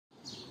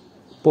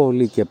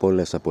Πολλοί και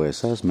πολλές από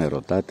εσάς με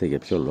ρωτάτε για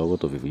ποιο λόγο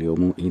το βιβλίο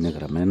μου είναι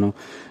γραμμένο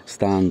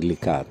στα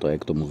αγγλικά, το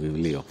έκτο μου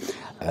βιβλίο.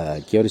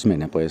 Και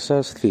ορισμένοι από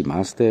εσάς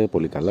θυμάστε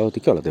πολύ καλά ότι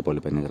και όλα τα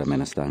υπόλοιπα είναι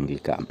γραμμένα στα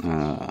αγγλικά.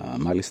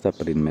 Μάλιστα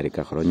πριν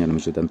μερικά χρόνια,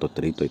 νομίζω ήταν το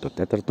τρίτο ή το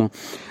τέταρτο,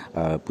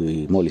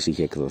 που μόλις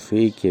είχε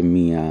εκδοθεί και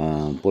μια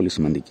πολύ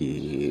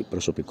σημαντική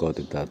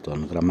προσωπικότητα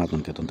των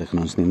γραμμάτων και των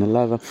τεχνών στην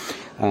Ελλάδα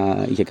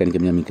είχε κάνει και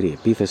μια μικρή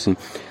επίθεση,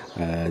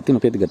 την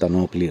οποία την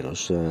κατανοώ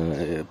πλήρως,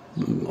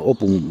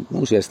 όπου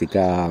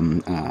ουσιαστικά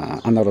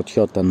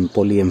αναρωτιόταν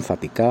πολύ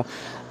εμφατικά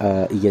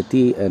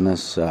γιατί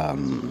ένας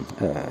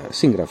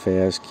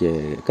συγγραφέας και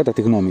κατά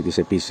τη γνώμη της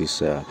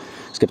επίσης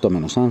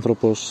σκεπτόμενος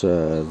άνθρωπος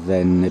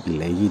δεν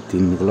επιλέγει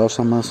την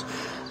γλώσσα μας,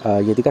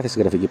 γιατί κάθε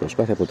συγγραφική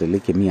προσπάθεια αποτελεί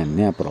και μια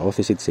νέα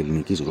προώθηση της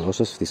ελληνικής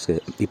γλώσσας, της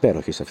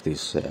υπέροχης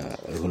αυτής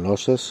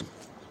γλώσσας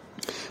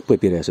που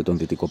επηρέασε τον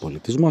δυτικό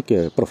πολιτισμό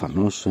και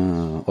προφανώς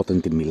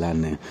όταν την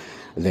μιλάνε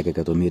 10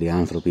 εκατομμύρια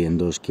άνθρωποι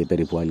εντός και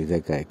περίπου άλλοι 10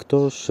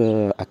 εκτός,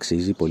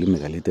 αξίζει πολύ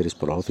μεγαλύτερης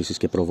προώθησης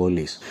και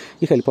προβολής.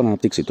 Είχα λοιπόν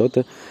αναπτύξει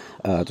τότε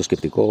το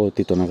σκεπτικό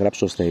ότι το να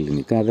γράψω στα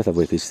ελληνικά δεν θα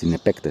βοηθήσει στην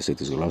επέκταση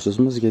της γλώσσας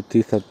μας,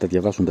 γιατί θα τα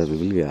διαβάσουν τα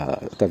βιβλία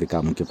τα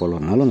δικά μου και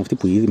πολλών άλλων, αυτοί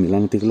που ήδη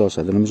μιλάνε τη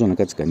γλώσσα. Δεν νομίζω να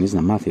κάτσει κανείς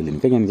να μάθει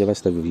ελληνικά για να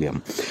διαβάσει τα βιβλία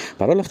μου.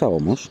 Παρ' όλα αυτά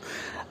όμως,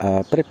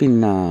 πρέπει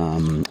να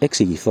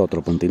εξηγηθώ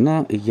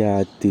τροποντινά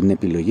για την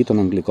επιλογή των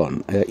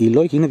αγγλικών. Οι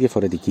λόγοι είναι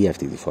διαφορετικοί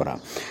αυτή τη φορά.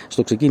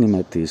 Στο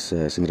ξεκίνημα της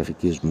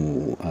συγγραφικής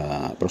μου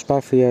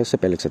προσπάθειας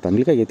επέλεξα τα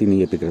αγγλικά γιατί είναι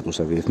η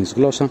επικρατούσα διεθνής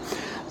γλώσσα.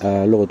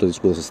 Λόγω του ότι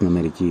σπούδασα στην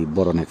Αμερική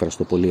μπορώ να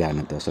εκφραστώ πολύ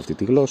άνετα σε αυτή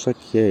τη γλώσσα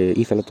και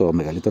ήθελα το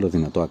μεγαλύτερο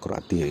δυνατό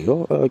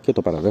ακροατήριο και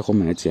το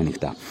παραδέχομαι έτσι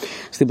ανοιχτά.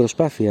 Στην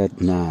προσπάθεια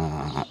να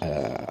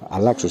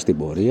αλλάξω στην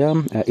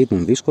πορεία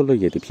ήταν δύσκολο,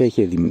 γιατί πια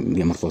είχε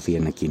διαμορφωθεί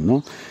ένα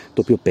κοινό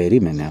το οποίο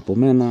περίμενε από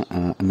μένα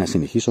να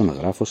συνεχίσω να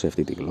γράφω σε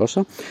αυτή τη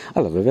γλώσσα,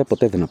 αλλά βέβαια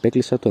ποτέ δεν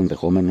απέκλεισα το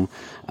ενδεχόμενο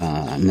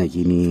να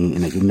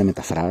γίνουν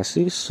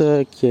μεταφράσεις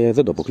και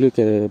δεν το αποκλείω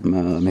και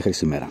μέχρι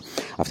σήμερα.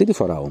 Αυτή τη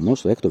φορά όμως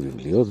στο έκτο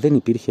βιβλίο δεν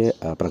υπήρχε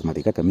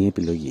πραγματικά καμία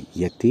επιλογή,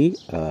 γιατί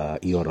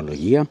η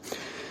ορολογία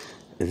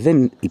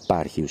δεν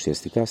υπάρχει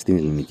ουσιαστικά στην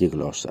ελληνική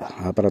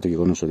γλώσσα. Παρά το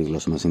γεγονός ότι η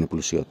γλώσσα μας είναι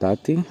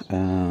πλουσιοτάτη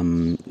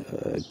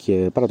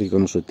και παρά το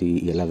γεγονός ότι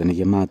η Ελλάδα είναι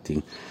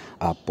γεμάτη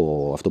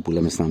από αυτό που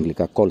λέμε στα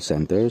αγγλικά call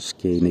centers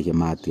και είναι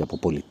γεμάτη από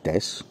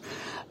πολιτές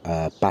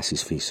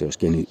πάσης φύσεως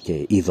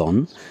και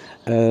ειδών,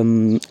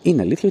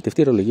 είναι αλήθεια ότι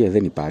αυτή η ορολογία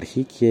δεν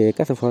υπάρχει και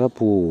κάθε φορά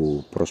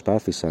που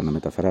προσπάθησα να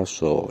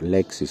μεταφράσω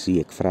λέξεις ή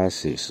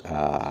εκφράσεις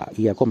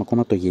ή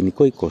ακόμα το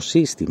γενικό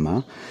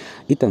οικοσύστημα,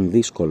 ήταν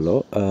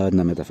δύσκολο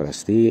να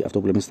μεταφραστεί αυτό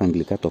που λέμε στα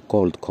αγγλικά το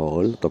cold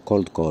call, το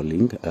cold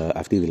calling,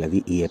 αυτή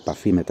δηλαδή η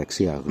επαφή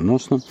μεταξύ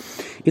αγνώστων,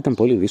 ήταν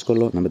πολύ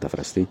δύσκολο να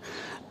μεταφραστεί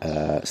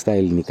στα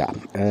ελληνικά.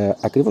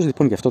 Ακριβώς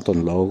λοιπόν για αυτόν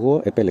τον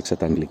λόγο επέλεξα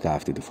τα αγγλικά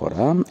αυτή τη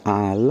φορά,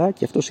 αλλά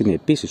και αυτός είναι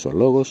επίσης ο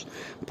λόγος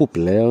που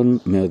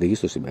πλέον με οδηγεί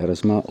στο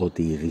συμπέρασμα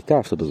ότι ειδικά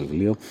αυτό το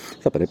βιβλίο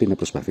θα πρέπει να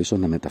προσπαθήσω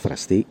να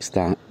μεταφραστεί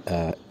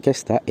και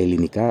στα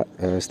ελληνικά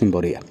στην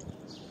πορεία.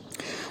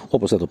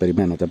 Όπως θα το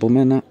περιμένατε από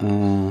μένα,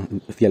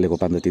 διαλέγω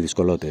πάντα τη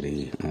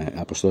δυσκολότερη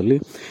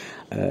αποστολή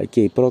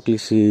και η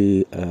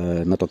πρόκληση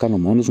να το κάνω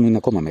μόνος μου είναι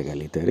ακόμα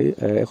μεγαλύτερη.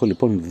 Έχω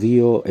λοιπόν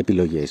δύο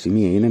επιλογές. Η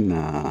μία είναι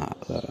να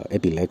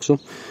επιλέξω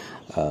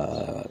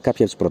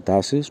κάποια τις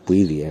προτάσεις που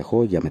ήδη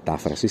έχω για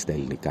μετάφραση στα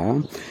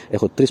ελληνικά.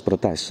 Έχω 3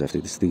 προτάσεις αυτή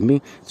τη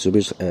στιγμή, τις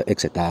οποίες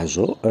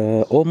εξετάζω,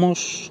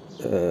 όμως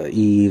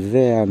η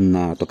ιδέα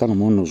να το κάνω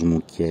μόνος μου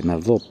και να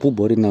δω πού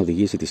μπορεί να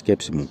οδηγήσει τη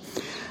σκέψη μου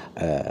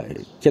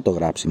και το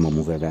γράψιμο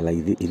μου βέβαια, αλλά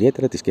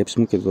ιδιαίτερα τη σκέψη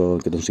μου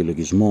και τον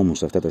συλλογισμό μου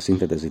σε αυτά τα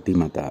σύνθετα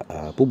ζητήματα,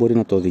 που μπορεί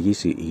να το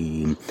οδηγήσει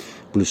η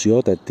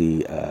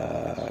πλουσιότατη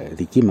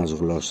δική μας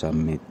γλώσσα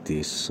με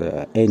τις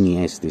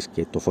έννοιές της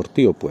και το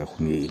φορτίο που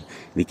έχουν οι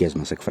δικές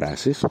μας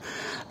εκφράσεις.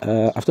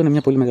 Αυτό είναι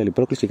μια πολύ μεγάλη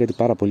πρόκληση και κάτι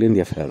πάρα πολύ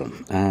ενδιαφέρον.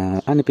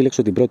 Αν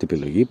επιλέξω την πρώτη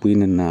επιλογή, που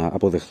είναι να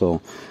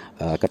αποδεχθώ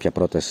κάποια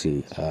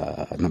πρόταση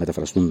να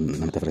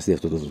μεταφραστεί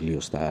αυτό το βιβλίο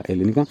στα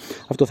ελληνικά,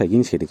 αυτό θα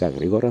γίνει σχετικά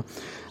γρήγορα.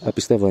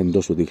 Πιστεύω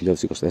εντός του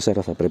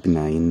 2024 θα πρέπει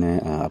να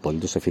είναι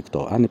απολύτως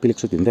εφικτό. Αν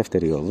επιλέξω την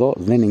δεύτερη οδό,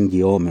 δεν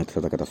εγγυώμαι ότι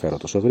θα τα καταφέρω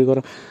τόσο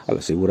γρήγορα, αλλά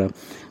σίγουρα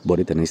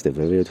μπορείτε να είστε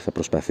βέβαιοι ότι θα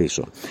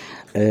προσπαθήσω.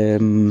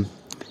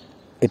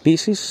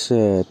 Επίσης,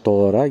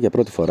 τώρα για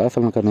πρώτη φορά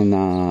θέλω να κάνω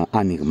ένα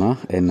άνοιγμα,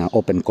 ένα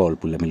open call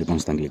που λέμε λοιπόν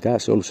στα αγγλικά,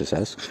 σε όλους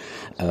εσάς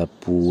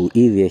που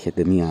ήδη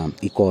έχετε μία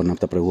εικόνα από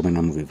τα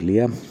προηγούμενα μου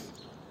βιβλία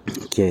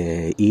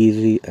και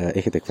ήδη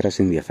έχετε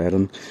εκφράσει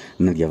ενδιαφέρον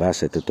να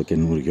διαβάσετε το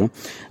καινούριο.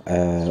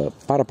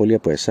 Πάρα πολλοί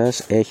από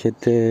εσάς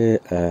έχετε,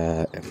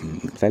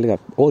 θα έλεγα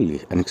όλοι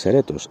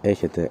ανεξαιρέτως,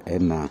 έχετε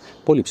ένα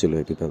πολύ ψηλό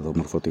επίπεδο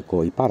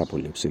μορφωτικό ή πάρα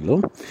πολύ ψηλό,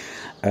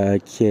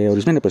 και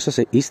ορισμένοι από εσάς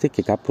είστε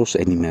και κάπως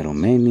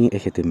ενημερωμένοι,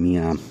 έχετε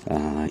μια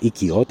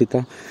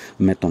οικειότητα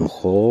με τον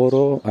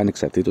χώρο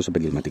ανεξαρτήτως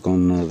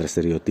επαγγελματικών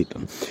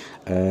δραστηριοτήτων.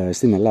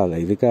 Στην Ελλάδα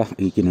ειδικά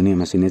η κοινωνία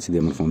μας είναι έτσι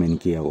διαμορφωμένη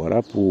και η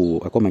αγορά,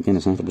 που ακόμα και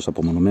ένας άνθρωπος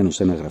απομονωμένος κλεισμένος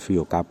σε ένα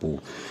γραφείο κάπου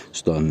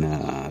στον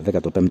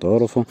 15ο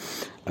όροφο,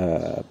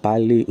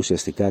 πάλι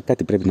ουσιαστικά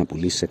κάτι πρέπει να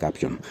πουλήσει σε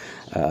κάποιον.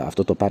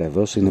 Αυτό το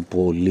παρεδώς είναι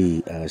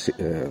πολύ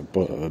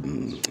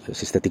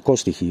συστατικό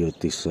στοιχείο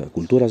της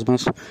κουλτούρας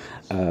μας.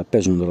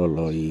 Παίζουν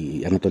ρόλο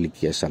οι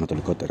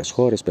ανατολικότερες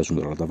χώρες, παίζουν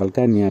ρόλο τα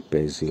Βαλκάνια,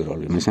 παίζει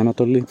ρόλο η Μέση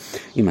Ανατολή.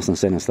 Ήμασταν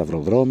σε ένα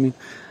σταυροδρόμι.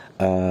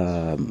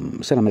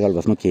 Σε ένα μεγάλο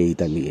βαθμό και οι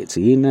Ιταλοί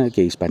έτσι είναι,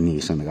 και οι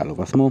Ισπανοί σε ένα μεγάλο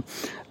βαθμό.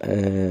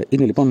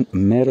 Είναι λοιπόν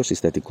μέρος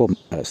συστατικό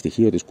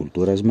στοιχείο της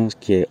κουλτούρας μας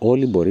και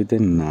όλοι μπορείτε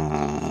να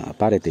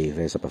πάρετε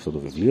ιδέες από αυτό το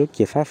βιβλίο,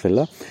 και θα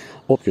ήθελα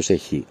όποιος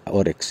έχει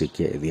όρεξη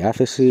και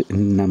διάθεση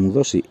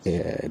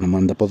να μου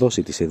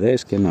ανταποδώσει τις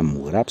ιδέες και να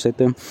μου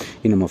γράψετε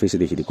ή να μου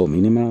αφήσετε ηχητικό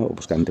μήνυμα,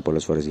 όπως κάνετε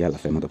πολλές φορές για άλλα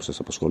θέματα που σας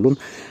απασχολούν.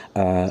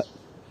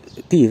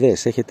 Τι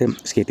ιδέες έχετε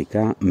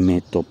σχετικά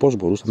με το πώς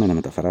μπορούσαμε να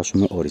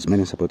μεταφράσουμε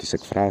ορισμένες από τις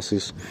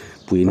εκφράσεις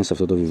που είναι σε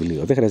αυτό το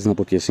βιβλίο. Δεν χρειάζεται να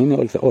πω ποιες είναι,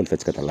 όλοι θα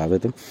τις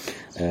καταλάβετε.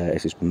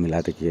 Εσείς που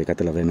μιλάτε και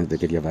καταλαβαίνετε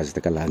και διαβάζετε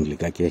καλά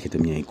αγγλικά και έχετε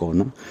μια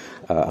εικόνα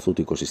αυτού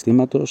του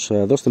οικοσυστήματος,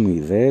 δώστε μου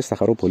ιδέες, θα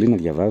χαρώ πολύ να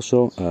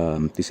διαβάσω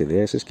τις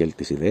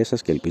ιδέες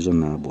σας και ελπίζω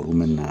να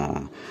μπορούμε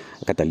να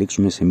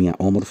καταλήξουμε σε μια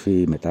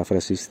όμορφη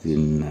μετάφραση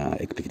στην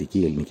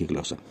εκπληκτική ελληνική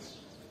γλώσσα.